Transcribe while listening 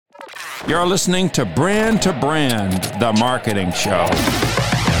You're listening to Brand, the marketing show.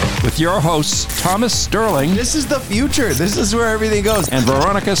 With your hosts, Thomas Sterling. This is the future. This is where everything goes. And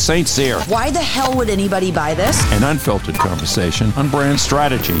Veronica St. Cyr. Why the hell would anybody buy this? An unfiltered conversation on brand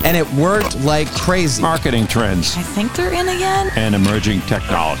strategy. And it worked like crazy. Marketing trends. I think they're in again. And emerging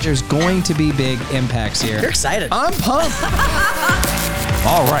technology. There's going to be big impacts here. You're excited. I'm pumped.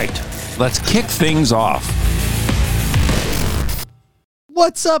 All right, let's kick things off.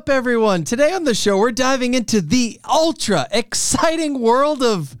 What's up, everyone? Today on the show, we're diving into the ultra exciting world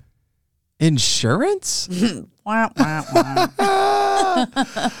of insurance? I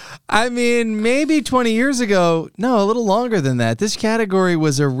mean, maybe 20 years ago, no, a little longer than that, this category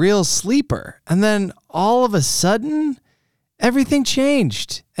was a real sleeper. And then all of a sudden, everything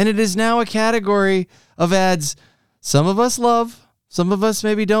changed. And it is now a category of ads some of us love, some of us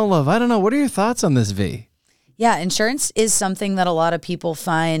maybe don't love. I don't know. What are your thoughts on this, V? Yeah, insurance is something that a lot of people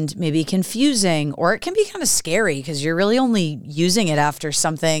find maybe confusing, or it can be kind of scary because you're really only using it after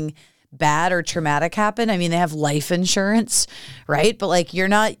something bad or traumatic happened. I mean, they have life insurance, right? But like, you're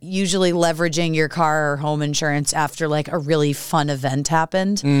not usually leveraging your car or home insurance after like a really fun event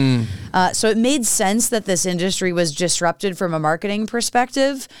happened. So it made sense that this industry was disrupted from a marketing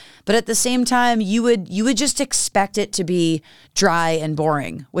perspective. But at the same time, you would just expect it to be dry and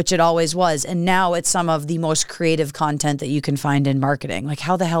boring, which it always was. And now it's some of the most creative content that you can find in marketing. Like,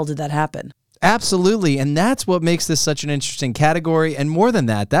 how the hell did that happen? Absolutely. And that's what makes this such an interesting category. And more than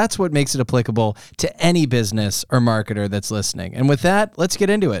that, that's what makes it applicable to any business or marketer that's listening. And with that, let's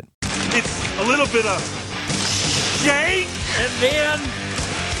get into it. It's a little bit of shake and then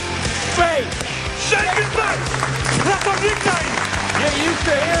fake. Shake and bake. That's our nickname. Get used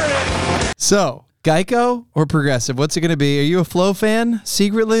to hearing it. So, GEICO or Progressive, what's it going to be? Are you a Flow fan?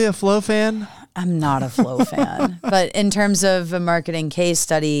 Secretly a Flow fan? I'm not a Flow fan. But in terms of a marketing case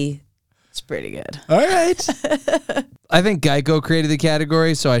study, it's pretty good. All right. I think GEICO created the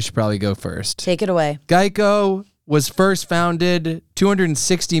category, so I should probably go first. Take it away. GEICO was first founded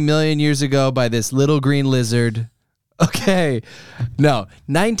 260 million years ago by this little green lizard. Okay. No,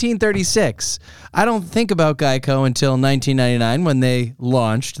 1936. I don't think about GEICO until 1999 when they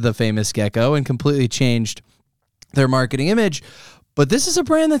launched the famous gecko and completely changed their marketing image. But this is a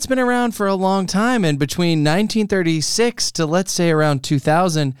brand that's been around for a long time. And between 1936 to, let's say, around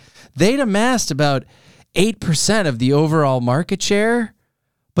 2000, they'd amassed about 8% of the overall market share,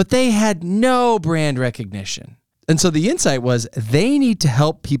 but they had no brand recognition. And so the insight was they need to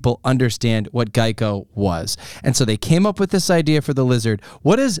help people understand what GEICO was. And so they came up with this idea for the lizard.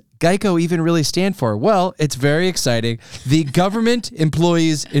 What does GEICO even really stand for? Well, it's very exciting. The Government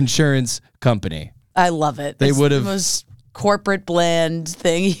Employees Insurance Company. I love it. They would have... the most corporate bland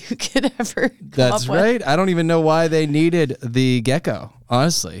thing you could ever come That's up with. right. I don't even know why they needed the gecko,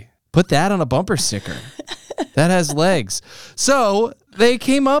 honestly. Put that on a bumper sticker. That has legs. So they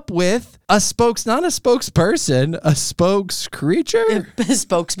came up with not a spokesperson, a spokes creature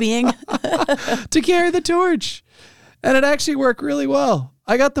Spokes being. to carry the torch. And it actually worked really well.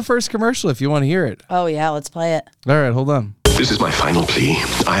 I got the first commercial if you want to hear it. Oh, yeah, let's play it. All right, hold on. This is my final plea.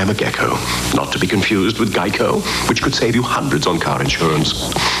 I am a gecko, not to be confused with GEICO, which could save you hundreds on car insurance.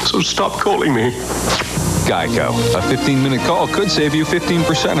 So stop calling me. GEICO. A 15-minute call could save you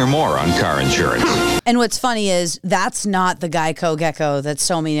 15% or more on car insurance. And what's funny is that's not the GEICO gecko that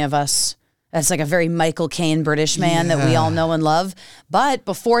so many of us, that's like a very Michael Caine British man that we all know and love. But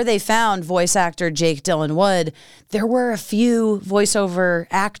before they found voice actor Jake Dylan Wood, there were a few voiceover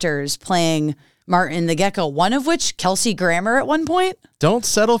actors playing Martin the Gecko, one of which, Kelsey Grammer at one point. Don't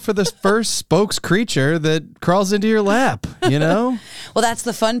settle for the first spokes creature that crawls into your lap, you know? Well, that's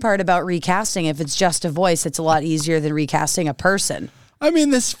the fun part about recasting. If it's just a voice, it's a lot easier than recasting a person. I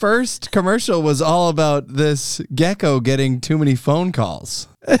mean, this first commercial was all about this gecko getting too many phone calls.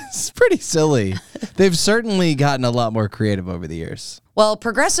 It's pretty silly. They've certainly gotten a lot more creative over the years. Well,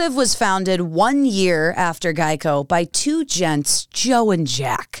 Progressive was founded 1 year after GEICO by two gents, Joe and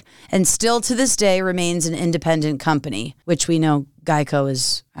Jack, and still to this day remains an independent company, which we know GEICO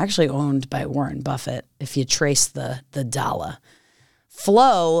is actually owned by Warren Buffett, if you trace the dollar.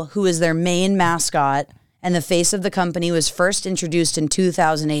 Flo, who is their main mascot and the face of the company, was first introduced in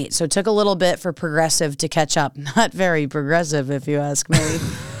 2008, so it took a little bit for Progressive to catch up. Not very progressive, if you ask me.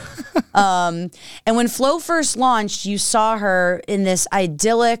 And when Flo first launched, you saw her in this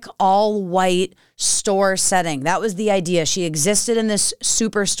idyllic, all-white store setting. That was the idea. She existed in this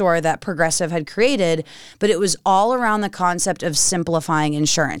superstore that Progressive had created, but it was all around the concept of simplifying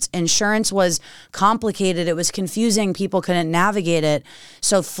insurance. Insurance was complicated. It was confusing. People couldn't navigate it.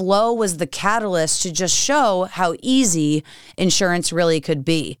 So Flo was the catalyst to just show how easy insurance really could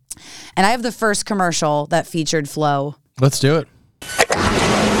be. And I have the first commercial that featured Flo. Let's do it.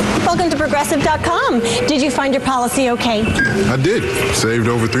 Welcome to Progressive.com. Did you find your policy okay? I did. Saved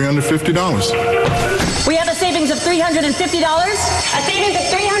over $350. We have a savings of $350? A savings of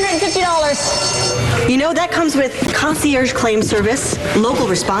 $350. You know, that comes with concierge claim service, local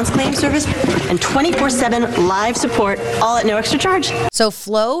response claim service, and 24/7 live support, all at no extra charge. So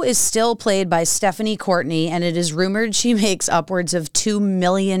Flo is still played by Stephanie Courtney, and it is rumored she makes upwards of $2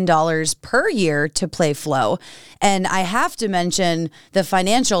 million per year to play Flo. And I have to mention the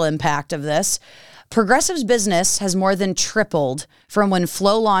financial impact of this. Progressive's business has more than tripled from when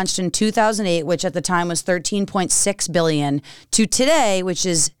Flo launched in 2008, which at the time was $13.6 billion, to today, which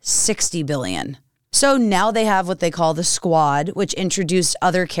is $60 billion. So now they have what they call the Squad, which introduced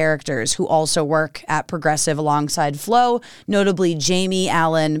other characters who also work at Progressive alongside Flo, notably Jamie,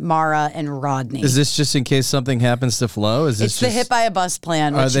 Alan, Mara, and Rodney. Is this just in case something happens to Flo? It's the hit by a bus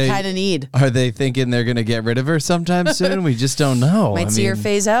plan, which you kind of need. Are they thinking they're going to get rid of her sometime soon? We just don't know. Might see her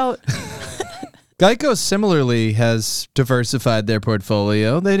phase out. GEICO similarly has diversified their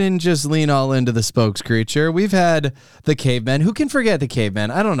portfolio. They didn't just lean all into the spokes creature. We've had the cavemen. Who can forget the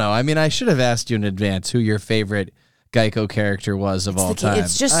cavemen? I don't know. I mean, I should have asked you in advance who your favorite GEICO character was of all time.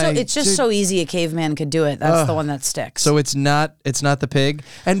 It's just so easy a caveman could do it. That's the one that sticks. So it's not the pig.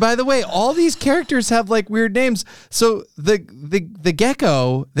 And by the way, all these characters have like weird names. So the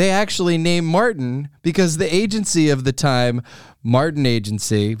gecko, they actually named Martin because the agency of the time, Martin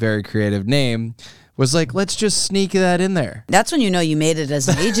Agency, very creative name, was like, let's just sneak that in there. That's when you know you made it as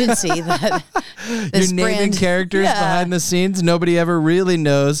an agency. That You're naming characters behind the scenes nobody ever really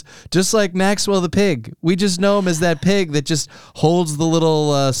knows. Just like Maxwell the pig. We just know him as that pig that just holds the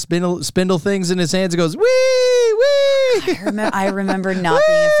little spindle things in his hands and goes, wee, wee. I remember not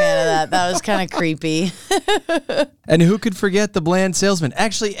being a fan of that. That was kind of creepy. And who could forget the bland salesman?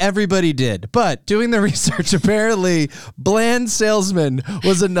 Actually, everybody did. But doing the research, apparently, bland salesman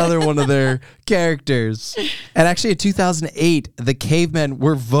was another one of their characters. And actually, in 2008, the cavemen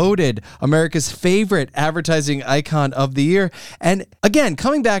were voted America's favorite advertising icon of the year. And again,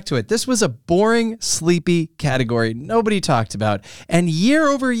 coming back to it, this was a boring, sleepy category nobody talked about. And year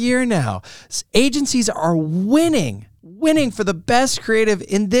over year now, agencies are winning for the best creative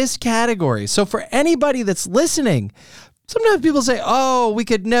in this category. So for anybody that's listening, sometimes people say, oh, we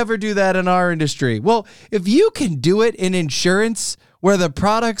could never do that in our industry. Well, if you can do it in insurance, where the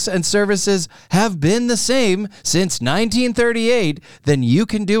products and services have been the same since 1938, then you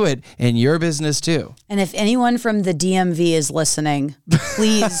can do it in your business too. And if anyone from the DMV is listening,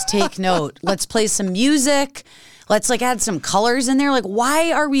 please take note. Let's play some music. Let's add some colors in there.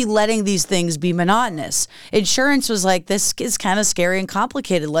 Why are we letting these things be monotonous? Insurance was like, this is kind of scary and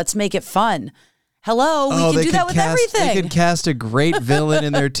complicated. Let's make it fun. Hello, we can do that with everything. They could cast a great villain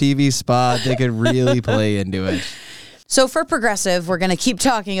in their TV spot. They could really play into it. So for Progressive, we're going to keep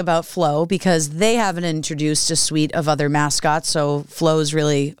talking about Flo because they haven't introduced a suite of other mascots. So Flo's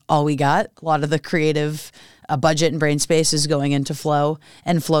really all we got. A lot of the creative budget and brain space is going into Flo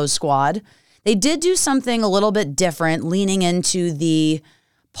and Flo's Squad. They did do something a little bit different, leaning into the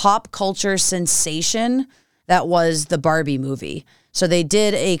pop culture sensation that was the Barbie movie. So they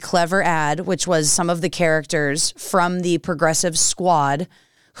did a clever ad, which was some of the characters from the Progressive Squad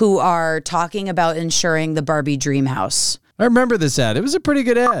who are talking about insuring the Barbie dream house. I remember this ad. It was a pretty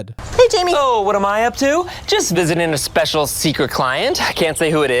good ad. Hey, Jamie. Oh, what am I up to? Just visiting a special secret client. I can't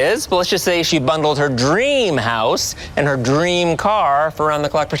say who it is, but let's just say she bundled her dream house and her dream car for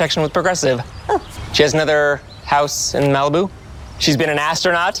around-the-clock protection with Progressive. Oh. She has another house in Malibu. She's been an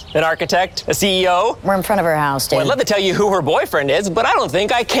astronaut, an architect, a CEO. We're in front of her house, dude. Well, I'd love to tell you who her boyfriend is, but I don't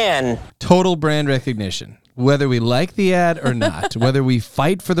think I can. Total brand recognition. Whether we like the ad or not, whether we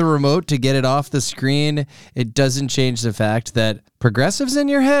fight for the remote to get it off the screen, it doesn't change the fact that Progressive's in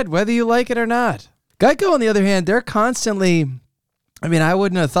your head, whether you like it or not. GEICO, on the other hand, they're constantly, I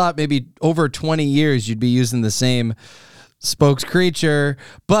wouldn't have thought maybe over 20 years you'd be using the same spokes creature,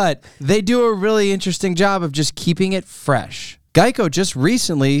 but they do a really interesting job of just keeping it fresh. GEICO just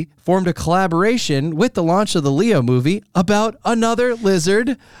recently formed a collaboration with the launch of the Leo movie about another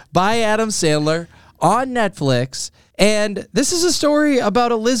lizard by Adam Sandler, on Netflix. And this is a story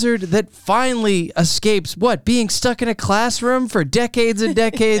about a lizard that finally escapes being stuck in a classroom for decades and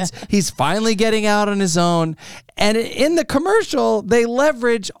decades. He's finally getting out on his own. And in the commercial, they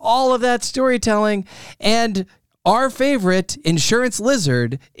leverage all of that storytelling. And our favorite insurance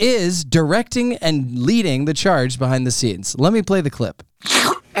lizard is directing and leading the charge behind the scenes. Let me play the clip.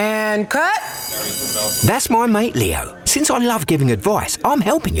 And cut. That's my mate Leo. Since I love giving advice, I'm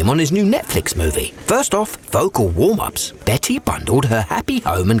helping him on his new Netflix movie. First off, vocal warm-ups. Betty bundled her happy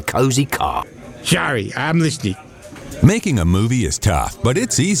home and cozy car. Sorry, I'm listening. Making a movie is tough, but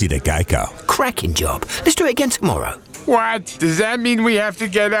it's easy to GEICO. Cracking job. Let's do it again tomorrow. What? Does that mean we have to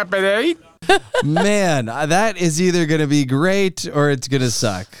get up at 8? Man, that is either going to be great or it's going to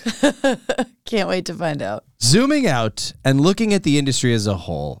suck. Can't wait to find out. Zooming out and looking at the industry as a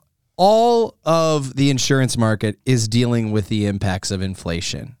whole, all of the insurance market is dealing with the impacts of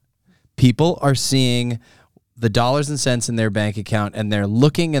inflation. People are seeing the dollars and cents in their bank account and they're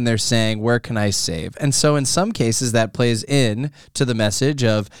looking and they're saying, where can I save? And so in some cases that plays in to the message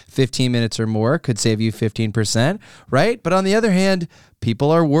of 15 minutes or more could save you 15%, right? But on the other hand,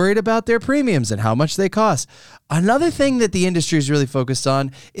 people are worried about their premiums and how much they cost. Another thing that the industry is really focused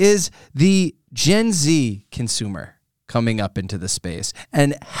on is the Gen Z consumer coming up into the space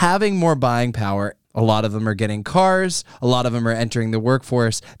and having more buying power. A lot of them are getting cars. A lot of them are entering the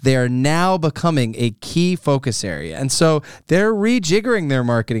workforce. They are now becoming a key focus area. And so they're rejiggering their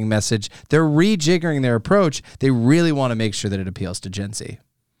marketing message. They're rejiggering their approach. They really want to make sure that it appeals to Gen Z.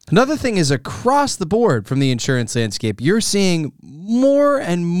 Another thing is across the board from the insurance landscape, you're seeing more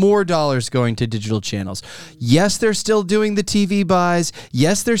and more dollars going to digital channels. Yes, they're still doing the TV buys.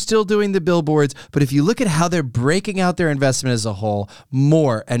 Yes, they're still doing the billboards. But if you look at how they're breaking out their investment as a whole,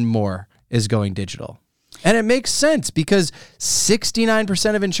 more and more is going digital. And it makes sense because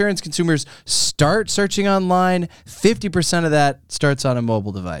 69% of insurance consumers start searching online. 50% of that starts on a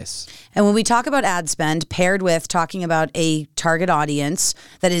mobile device. And when we talk about ad spend paired with talking about a target audience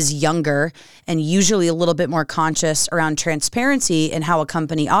that is younger and usually a little bit more conscious around transparency and how a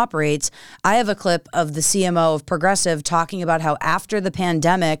company operates, I have a clip of the CMO of Progressive talking about how after the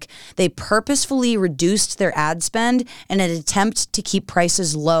pandemic, they purposefully reduced their ad spend in an attempt to keep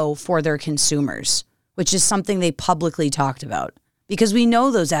prices low for their consumers, which is something they publicly talked about because we know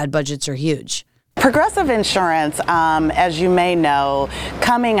those ad budgets are huge. Progressive Insurance, as you may know,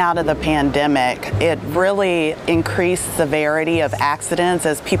 coming out of the pandemic, it really increased severity of accidents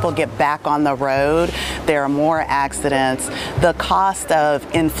as people get back on the road. There are more accidents. The cost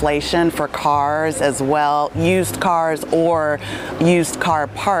of inflation for cars as well, used cars or used car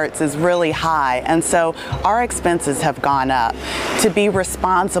parts is really high. And so our expenses have gone up. To be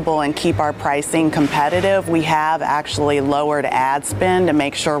responsible and keep our pricing competitive, we have actually lowered ad spend to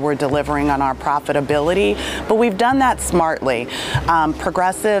make sure we're delivering on our profitability, but we've done that smartly.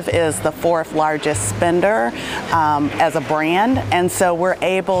 Progressive is the 4th largest spender as a brand, and so we're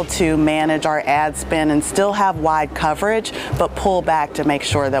able to manage our ad spend and still have wide coverage, but pull back to make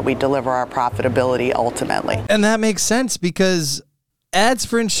sure that we deliver our profitability ultimately. And that makes sense because ads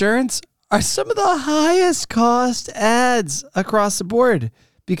for insurance are some of the highest cost ads across the board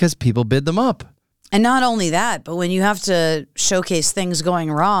because people bid them up. And not only that, but when you have to showcase things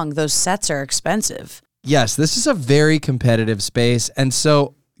going wrong, those sets are expensive. Yes, this is a very competitive space. And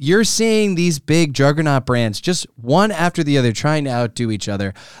so you're seeing these big juggernaut brands, just one after the other, trying to outdo each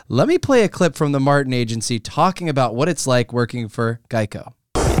other. Let me play a clip from the Martin Agency talking about what it's like working for GEICO.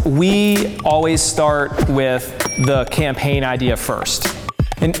 We always start with the campaign idea first.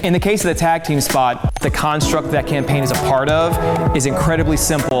 In the case of the tag team spot, the construct that campaign is a part of is incredibly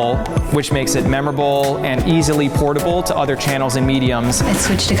simple, which makes it memorable and easily portable to other channels and mediums. I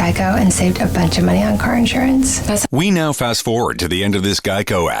switched to GEICO and saved a bunch of money on car insurance. We now fast forward to the end of this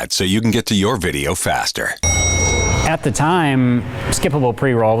GEICO ad so you can get to your video faster. At the time, skippable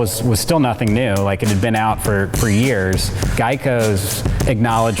pre-roll was still nothing new. Like, it had been out for years. GEICO's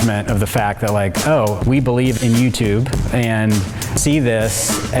acknowledgement of the fact that, like, oh, we believe in YouTube and see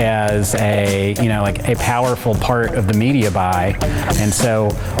this as a powerful part of the media buy. And so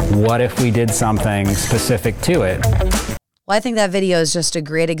what if we did something specific to it? Well, I think that video is just a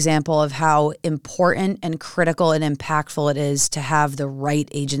great example of how important and critical and impactful it is to have the right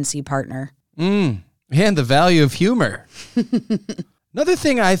agency partner. And the value of humor. Another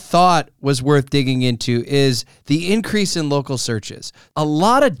thing I thought was worth digging into is the increase in local searches. A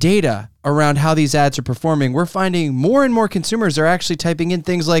lot of data around how these ads are performing. We're finding more and more consumers are actually typing in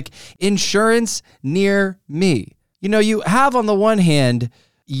things like insurance near me. You know, you have on the one hand,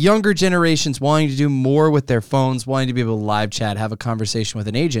 younger generations wanting to do more with their phones, wanting to be able to live chat, have a conversation with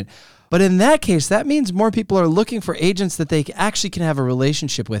an agent. But in that case, that means more people are looking for agents that they actually can have a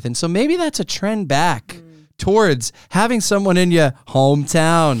relationship with. And so maybe that's a trend back towards having someone in your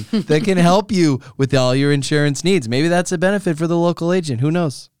hometown that can help you with all your insurance needs. Maybe that's a benefit for the local agent. Who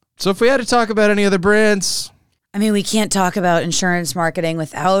knows? So if we had to talk about any other brands... I mean, we can't talk about insurance marketing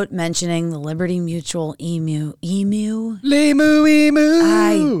without mentioning the Liberty Mutual Emu.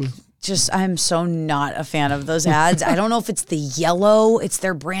 I'm so not a fan of those ads. I don't know if it's the yellow, it's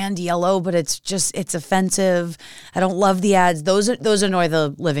their brand yellow, but it's offensive. I don't love the ads. Those annoy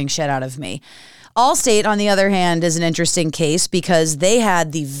the living shit out of me. Allstate, on the other hand, is an interesting case because they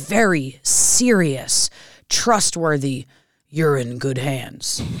had the very serious, trustworthy, "you're in good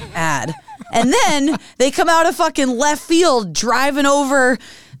hands" ad. And then they come out of fucking left field driving over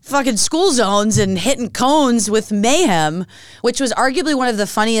fucking school zones and hitting cones with mayhem, which was arguably one of the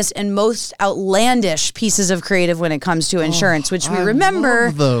funniest and most outlandish pieces of creative when it comes to insurance, which we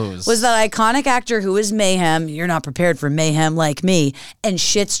remember was that iconic actor who is Mayhem. You're not prepared for mayhem like me, and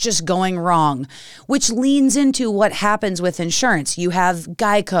shit's just going wrong, which leans into what happens with insurance. You have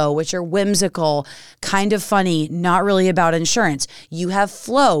GEICO, which are whimsical, kind of funny, not really about insurance. You have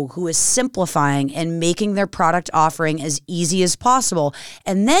Flo, who is simplifying and making their product offering as easy as possible.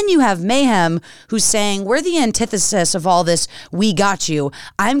 And then you have Mayhem, who's saying, we're the antithesis of all this, we got you.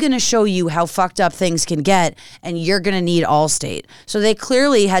 I'm going to show you how fucked up things can get, and you're going to need Allstate. So they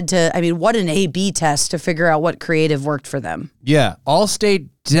clearly had to, what an A/B test to figure out what creative worked for them. Yeah, Allstate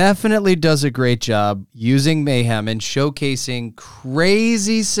definitely does a great job using Mayhem and showcasing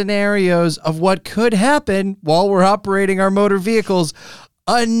crazy scenarios of what could happen while we're operating our motor vehicles.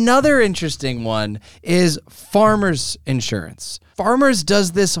 Another interesting one is Farmers Insurance. Farmers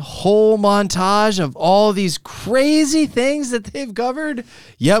does this whole montage of all these crazy things that they've covered.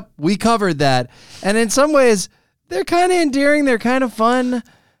 Yep, we covered that. And in some ways, they're kind of endearing. They're kind of fun.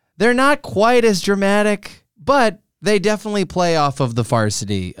 They're not quite as dramatic, but they definitely play off of the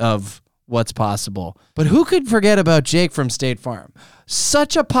farcity of what's possible. But who could forget about Jake from State Farm?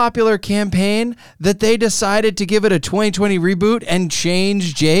 Such a popular campaign that they decided to give it a 2020 reboot and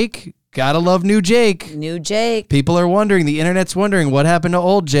change Jake. Gotta love new Jake. New Jake. People are wondering, the internet's wondering, what happened to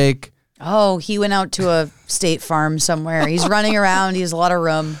old Jake? Oh, he went out to a State Farm somewhere. He's running around. He has a lot of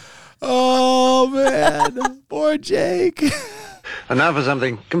room. Oh, man. Poor Jake. And now for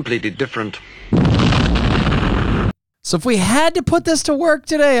something completely different. So if we had to put this to work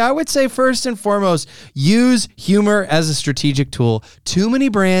today, I would say first and foremost, use humor as a strategic tool. Too many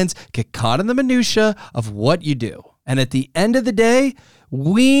brands get caught in the minutia of what you do. And at the end of the day,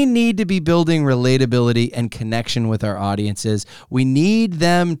 we need to be building relatability and connection with our audiences. We need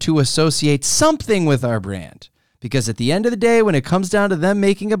them to associate something with our brand. Because at the end of the day, when it comes down to them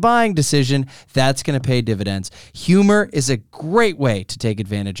making a buying decision, that's going to pay dividends. Humor is a great way to take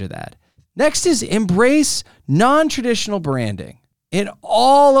advantage of that. Next is embrace non-traditional branding. In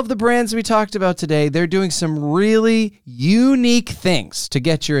all of the brands we talked about today, they're doing some really unique things to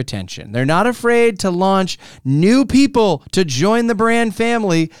get your attention. They're not afraid to launch new people to join the brand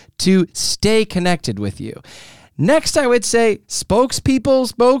family to stay connected with you. Next, I would say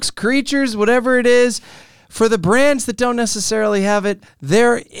spokespeople, spokescreatures, whatever it is. For the brands that don't necessarily have it,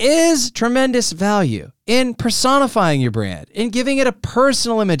 there is tremendous value in personifying your brand, in giving it a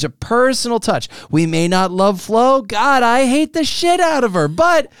personal image, a personal touch. We may not love Flo. God, I hate the shit out of her,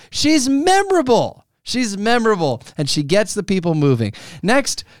 but she's memorable. She's memorable, and she gets the people moving.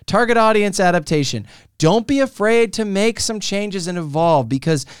 Next, target audience adaptation. Don't be afraid to make some changes and evolve,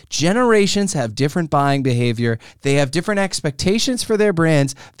 because generations have different buying behavior. They have different expectations for their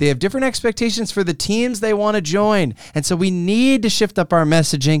brands. They have different expectations for the teams they want to join. And so we need to shift up our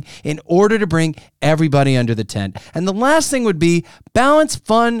messaging in order to bring everybody under the tent. And the last thing would be balance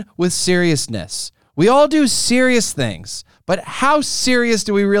fun with seriousness. We all do serious things, but how serious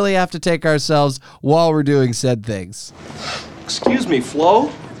do we really have to take ourselves while we're doing said things? Excuse me,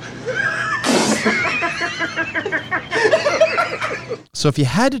 Flo? So if you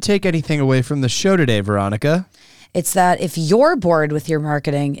had to take anything away from the show today, Veronica, it's that if you're bored with your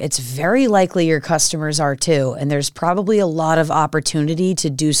marketing, it's very likely your customers are too. And there's probably a lot of opportunity to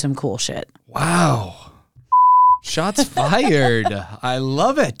do some cool shit. Wow. Shots fired. I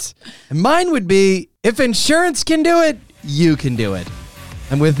love it. And mine would be, if insurance can do it, you can do it.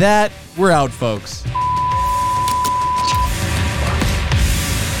 And with that, we're out, folks.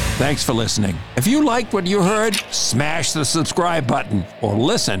 Thanks for listening. If you liked what you heard, smash the subscribe button or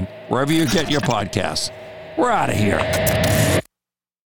listen wherever you get your podcasts. We're out of here.